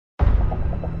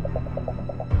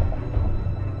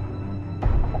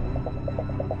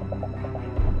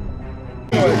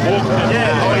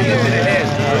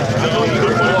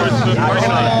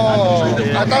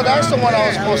I thought that's the one I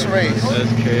was supposed to race.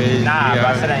 That's crazy. Nah, bro,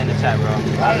 I said that in the chat, bro.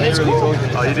 I literally told you.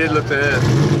 Oh, you did look ahead.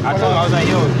 I told him, I was like,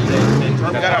 yo,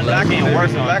 we got a black one.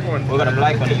 Where's the black one? We got a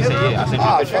black one. You said, yeah. I said,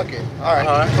 ah, fuck it. All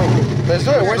right, cool. Let's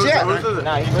do it. Where's he at?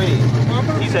 Nah, he's ready.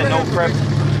 He said no prep.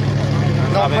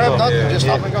 No prep, nothing. Just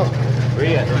stop and go. Where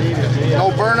he at? No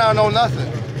burnout, no nothing.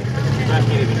 I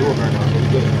can't even do a burnout.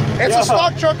 It's a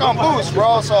stock truck on boost,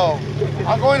 bro, so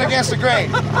I'm going against the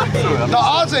grain. The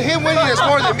odds of him winning is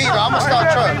more than me, but I'm a stock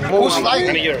truck. Who's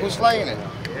flying it? Who's flying it?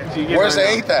 Where's the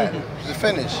 8th at? The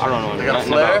finish. I don't know. They got a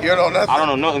flare? You don't know nothing? I don't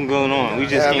know nothing going on. We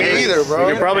just yeah, can't me either, bro.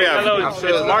 You probably have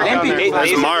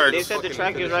It's marked. They said the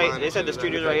track is right. They said the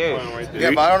street is right here.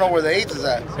 Yeah, but I don't know where the 8th is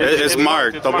at. It's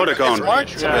marked. They'll put a cone. It's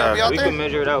marked? Yeah, we can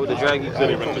measure it out with the drag.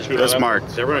 It's marked.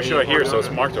 They're going to show it here, so it's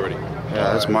marked already.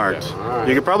 Yeah, it's marked.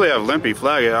 You could probably have Limpy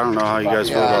flag it. I don't know how you guys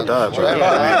feel about that. But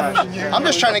I'm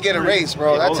just trying to get a race,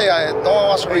 bro. That's it. No one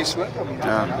wants to race.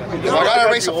 yeah. If I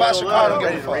gotta race a faster car, I don't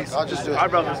give a fuck. I'll just do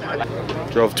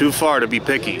it. Drove too far to be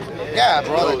picky. Yeah,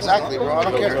 bro. Exactly, bro. I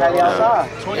don't care.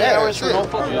 Yeah, that's it.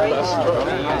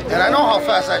 And I know how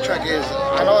fast that truck is.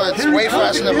 I know it's way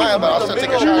faster than mine, but I'll still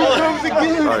take a shot.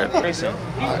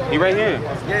 He right here.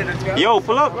 Yo,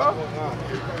 pull up.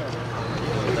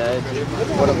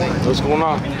 What's going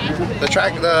on? The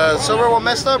track, the silver one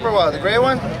messed up or what? The gray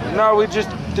one? No, we just,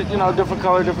 you know, different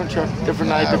color, different truck, different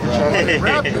night, different truck.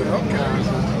 Wrapped it, okay.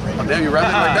 Oh, damn, you wrapped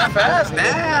it like that fast?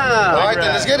 Damn. All right,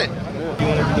 then let's get it.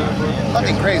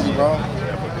 Nothing crazy, bro.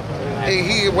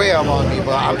 He way out on me,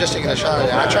 but I'm just taking a shot at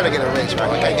it. I try to get a race, bro.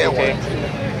 I can't get one.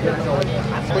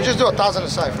 We just do 1,000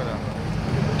 aside for now.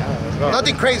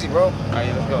 Nothing crazy, bro.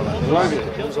 Alright, let's go.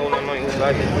 Who's on that mic? Who's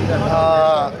like it?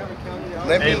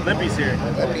 Limpy. Hey, Limpy's here.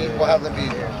 Limpy. We'll have Limpy.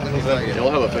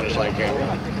 You'll have a finish line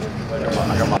camera.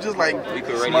 Just like We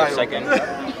could ready in a second.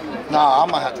 Nah, I'm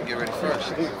gonna have to get ready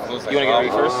first. You wanna get ready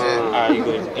first? Yeah. Alright, you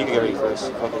can get ready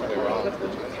first.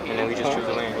 And then we just choose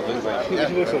a lane.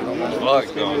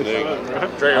 Fuck no,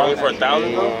 nigga. Dre, only for 1,000?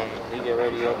 You get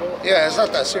ready up. Yeah, it's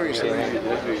not that serious.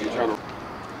 All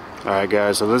right,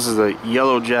 guys. So this is the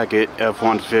Yellow Jacket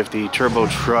F150 turbo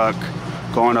truck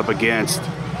going up against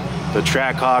the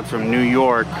Trackhawk from New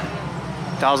York.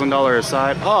 $1,000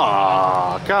 aside.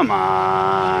 Oh, come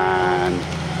on.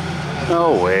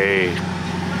 No way.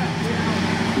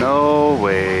 No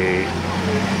way.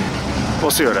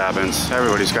 We'll see what happens.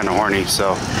 Everybody's kind of horny,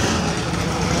 so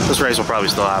this race will probably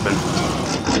still happen.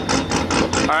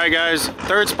 All right, guys.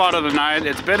 Third spot of the night.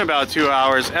 It's been about 2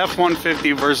 hours.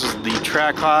 F150 versus the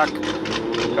Trackhawk.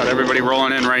 Got everybody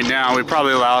rolling in right now. We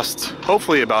probably lost,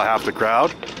 hopefully, about half the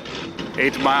crowd.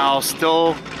 8th mile,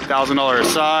 still $1,000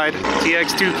 aside.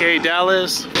 TX2K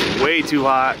Dallas, way too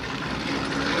hot.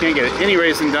 Can't get any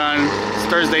racing done. It's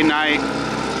Thursday night.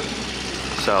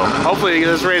 So hopefully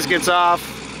this race gets off.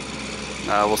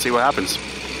 We'll see what happens.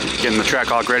 Getting the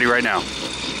Trackhawk ready right now.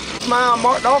 Mile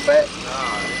marked off it?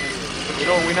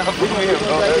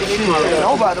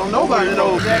 Nobody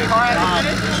knows.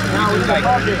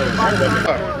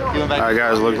 Alright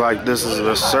guys, look like this is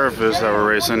the surface that we're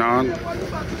racing on.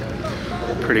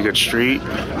 Pretty good street.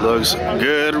 Looks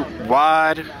good,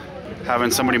 wide.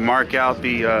 Having somebody mark out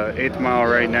the 8th mile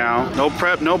right now. No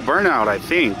prep, no burnout, I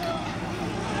think.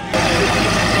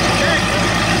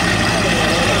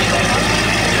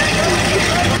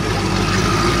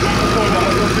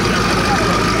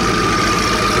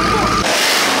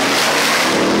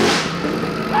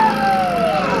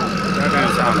 That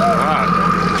sounds hot.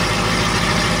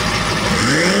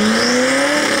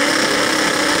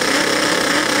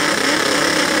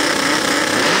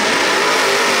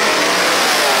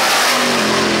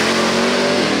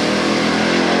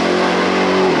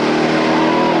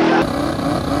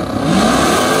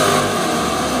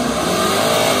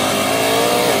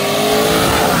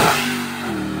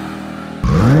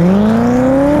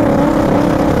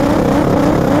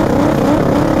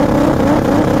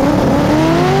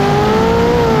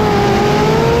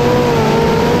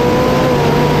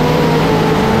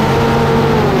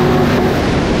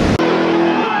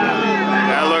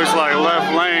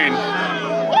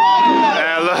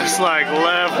 Like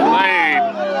left lane.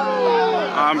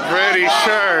 I'm pretty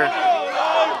sure.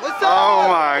 Oh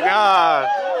my God.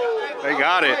 They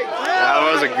got it. That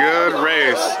was a good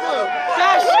race.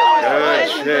 Good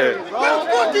shit. That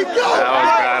was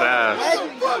badass.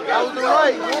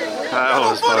 That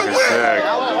was fucking sick.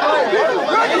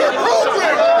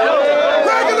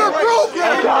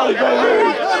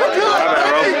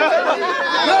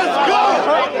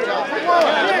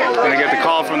 Gonna get the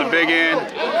call from the big end.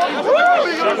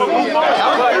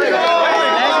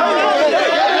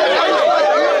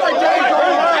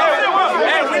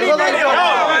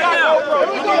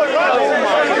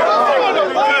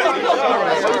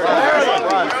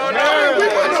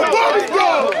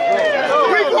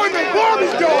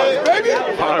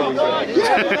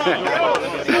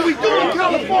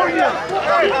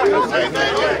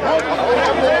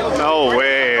 No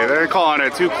way, they're calling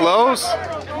it too close.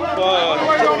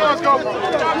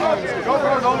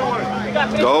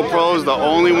 GoPro's the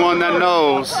only one that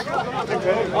knows.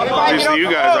 Obviously you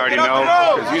guys already know,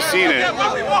 because you've seen it.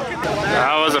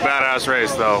 That was a badass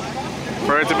race though.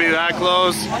 For it to be that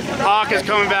close. Hawk is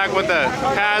coming back with the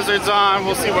hazards on.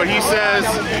 We'll see what he says.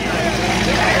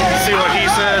 See what he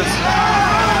says.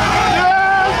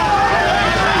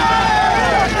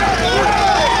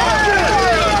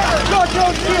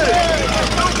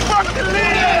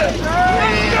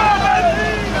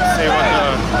 See what the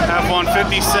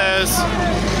F150 says.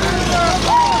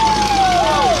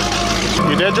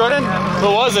 You did, Jordan?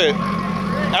 Who was it?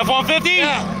 F150?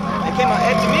 Yeah. It came out,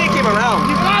 to me, it came around.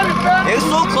 It was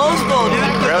so close though, dude.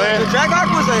 Really? The Trackhawk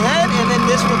was ahead, and then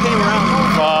this one came around.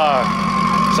 Fuck.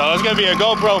 So it's gonna be a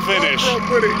GoPro finish.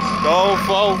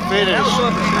 GoPro finish.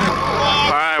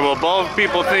 All right. Well, both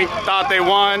people thought they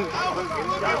won.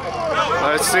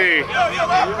 Let's see.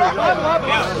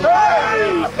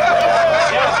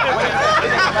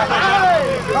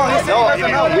 No,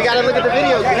 we gotta look at the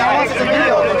video. We gotta watch the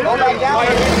video. Oh my God.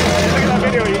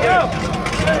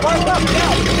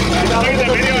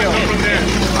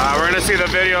 We're gonna see the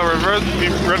video,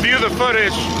 review the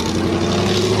footage.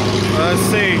 Let's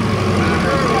see.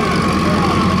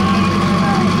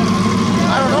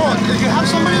 I don't know. Did you have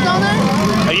somebody down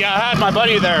there? Yeah, I had my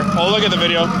buddy there. Oh, look at the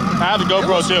video. I have the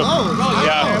GoPro too.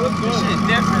 Yeah.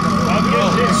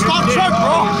 Stop truck,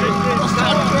 bro.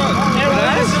 Stop truck.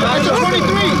 It's a 23.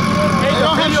 They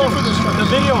don't have shit for this truck. The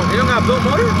video, you don't have built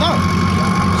motor? No.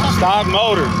 Stock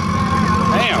motor.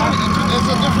 Damn. It's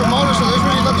a different motor, so there's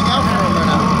really nothing out for them right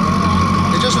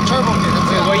now. It's just a turbo kit. That's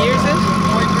it. What year is this?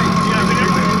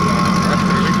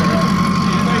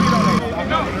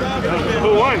 23.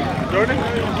 Who won? Jordan?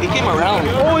 He came around,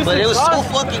 but it was so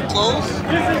fucking close. You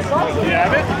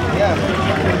have it? Yeah.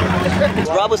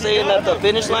 Rob was saying that the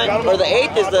finish line, or the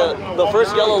 8th, is the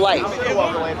first yellow light.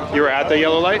 You were at the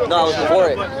yellow light? No, I was before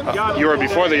it. You were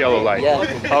before the yellow light? Yeah.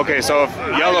 Okay, so if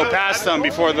yellow passed them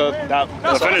before the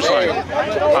finish line.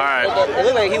 All right. It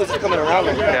looked like he was coming around.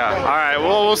 Yeah, all right,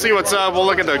 well, we'll see what's up. We'll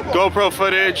look at the GoPro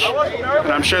footage,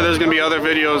 and I'm sure there's gonna be other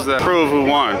videos that prove who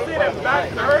won. That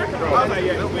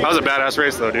was a badass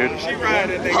race though, dude.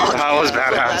 That was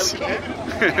badass.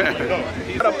 Big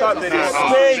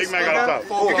man got up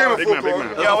top. Big man.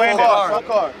 Yeah, way full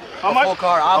car. How much? Full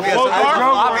car, obvious.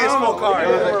 Obvious full car.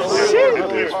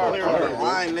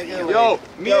 Yo,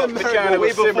 me and Mechanic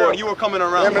way before you were coming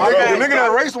around. The nigga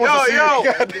that race wants to see you.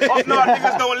 Oh, no,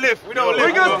 niggas don't lift. We don't lift.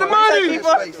 Bring us the money.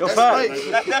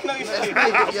 That's definitely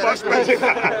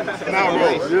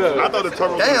I thought the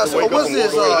turbo. Damn, so what's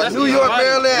this? New York,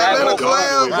 Maryland, Atlanta,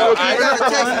 Clown,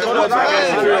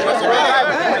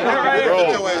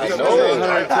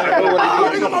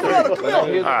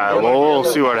 Alright, well, we'll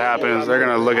see what happens. They're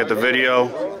gonna look at the video.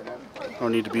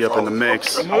 Don't need to be up in the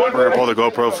mix. We're gonna pull the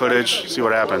GoPro footage, see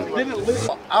what happened.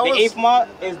 I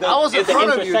was in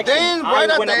front of you. Then right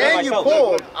at the end you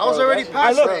pulled. I was already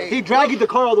past that. He dragged the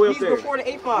car all the way up there. Before the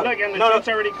 8th mile. No, it's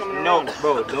already coming around. No,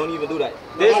 bro, don't even do that.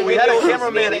 We had a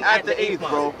cameraman at the 8th,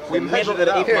 bro. We measured it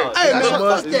out. Hey, man,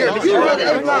 you had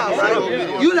 8 miles,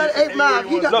 right? You had 8 miles.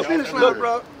 You got the finish line,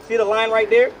 bro. See the line right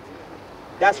there?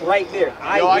 That's right there.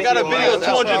 Yo, I got a video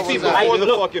 200 feet before the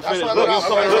fucking finish. Look, he's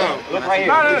coming around. Look right here.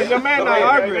 No, your man not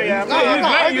arguing.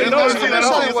 You know he's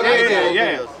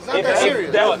yeah.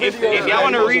 If y'all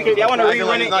want to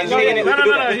rerun it and pay it.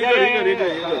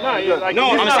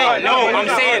 No, I'm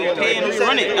saying pay and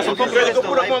rerun it. That's what I'm saying. Go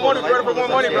put up more money, bro. More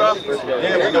money, bro.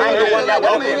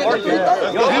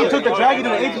 Yo, he took the dragon to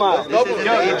the 8th mile. Yo, the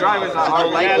drivers are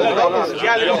like,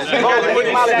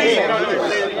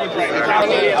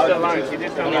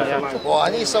 Well, I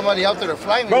need somebody out there to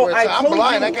fly me. Bro, I'm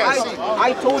blind. I can't see.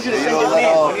 I told you to send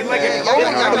it in.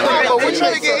 But we're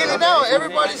trying to get in and out.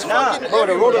 Everybody's fucking. Bro,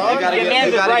 the road your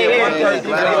man's is right here.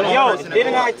 Yo,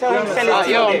 didn't I tell him to send it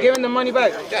in? Yo, I'm giving the money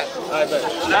back.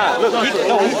 Nah, look,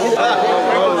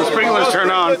 The sprinklers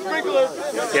turn on.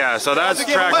 Yeah, so that's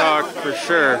Trackhawk for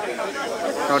sure.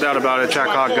 No doubt about it,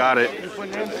 Trackhawk got it.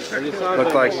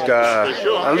 Looked like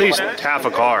at least half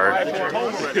a car.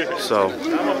 So,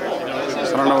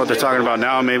 I don't know what they're talking about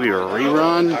now. Maybe a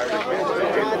rerun,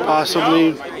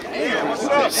 possibly.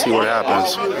 Let's see what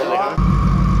happens.